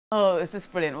Oh, it was just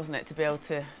brilliant, wasn't it, to be able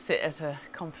to sit at a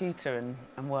computer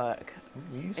and work.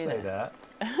 You say that,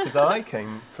 because I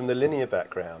came from the linear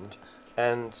background,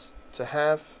 and to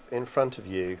have in front of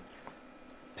you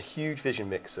a huge vision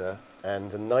mixer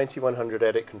and a 9100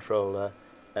 edit controller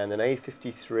and an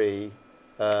A53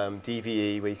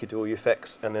 DVE where you could do all your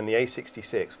effects, and then the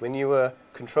A66, when you were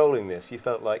controlling this, you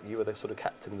felt like you were the sort of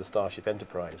captain of the Starship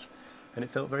Enterprise. And it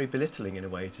felt very belittling in a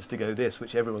way, just to go this,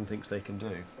 which everyone thinks they can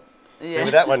do. Yeah. So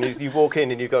with that one, you walk in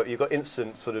and you've got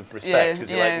instant sort of respect,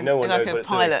 because you're like, no one knows what it's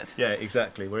doing. Like a pilot. Yeah,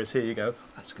 exactly. Whereas here you go,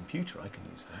 that's a computer, I can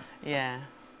use that. Yeah.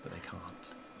 But they can't.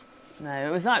 No,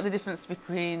 it was like the difference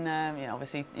between,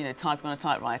 obviously, typing on a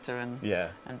typewriter and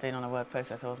being on a word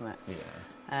processor, wasn't it?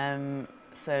 Yeah.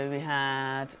 So we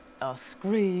had our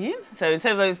screen. So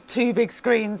instead of those two big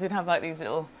screens, we'd have like these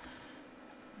little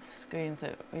screens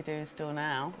that we do still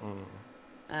now. Mm.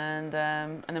 And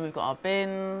then we've got our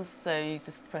bins, so you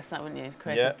just press that, wouldn't you?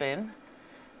 Create a bin,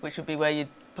 which would be where you'd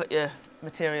put your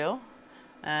material.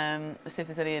 Let's see if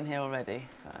there's any in here already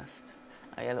first.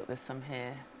 Oh yeah, look, there's some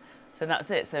here. So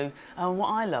that's it. So what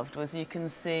I loved was you can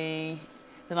see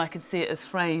that I could see it as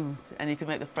frames, and you could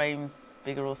make the frames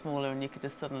bigger or smaller, and you could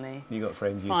just suddenly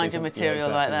find your material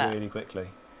like that. Really quickly.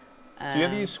 Do you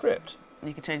ever use script?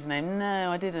 You could change the name. No,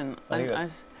 I didn't.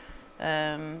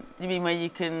 You mean where you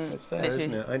can... It's there,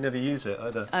 isn't it? I never use it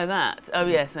either. Oh, that? Oh,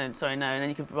 yes. No, sorry, no. And then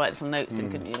you could write little notes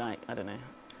in, couldn't you? Like, I don't know,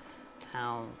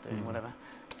 how, doing whatever.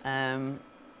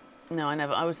 No, I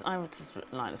never. I would just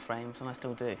like the frames, and I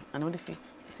still do. And I wonder if you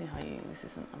see how you... This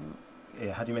isn't...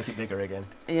 yeah, how do you make it bigger again?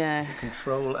 Yeah. Is it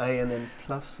Control A and then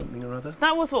plus something or other?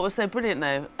 That was what was so brilliant,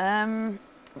 though,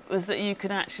 was that you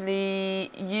could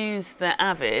actually use the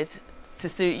Avid to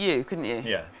suit you, couldn't you?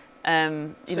 Yeah.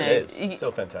 It's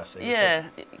still fantastic. Yeah,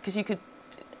 because you could.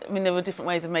 I mean, there were different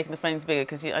ways of making the frames bigger.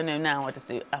 Because I know now I just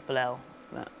do Apple L.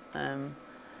 But, I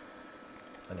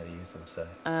never use them, so.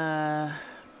 Can't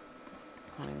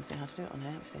even see how to do it on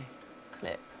here. Let's see.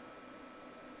 Clip.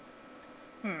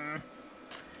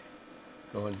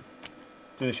 Go on.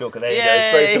 Do the shortcut. There you go.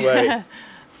 Straight away.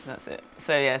 That's it.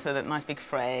 So yeah, so that nice big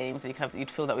frame. So you'd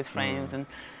fill that with frames, and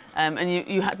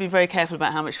you had to be very careful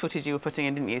about how much footage you were putting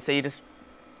in, didn't you? So you just.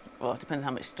 Well, it depended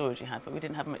on how much storage you had, but we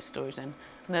didn't have much storage then.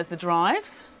 And there's the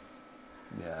drives.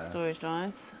 Yeah. Storage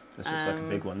drives. This looks like a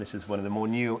big one. This is one of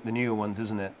the newer ones,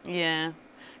 isn't it? Yeah,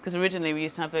 because originally we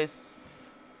used to have those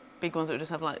big ones that would just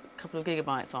have like a couple of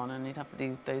gigabytes on, and you'd have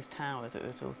those towers that we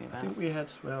were talking about. I think we had,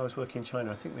 when I was working in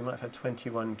China, I think we might have had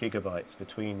 21 gigabytes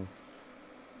between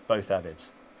both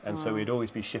Avids. And so we'd always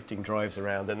be shifting drives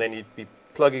around, and then you'd be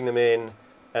plugging them in,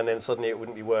 and then suddenly it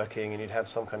wouldn't be working, and you'd have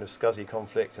some kind of SCSI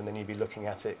conflict, and then you'd be looking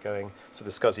at it going, so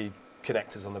the SCSI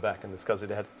connectors on the back, and they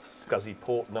had SCSI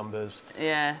port numbers.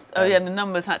 Yes. Oh yeah, and the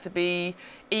numbers had to be,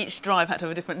 each drive had to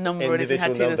have a different number, and if you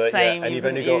had to do the same, and you you've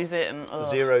only couldn't got use it. And,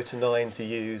 0 to 9 to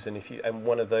use, and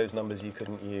one of those numbers you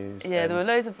couldn't use. Yeah, there were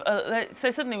loads of,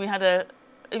 so suddenly we had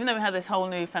even though we had this whole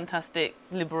new fantastic,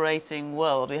 liberating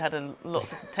world, we had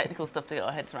lots of technical stuff to get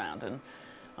our heads around, and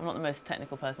I'm not the most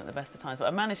technical person at the best of times, but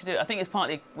I managed to do it. I think it's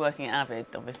partly working at Avid,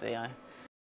 obviously.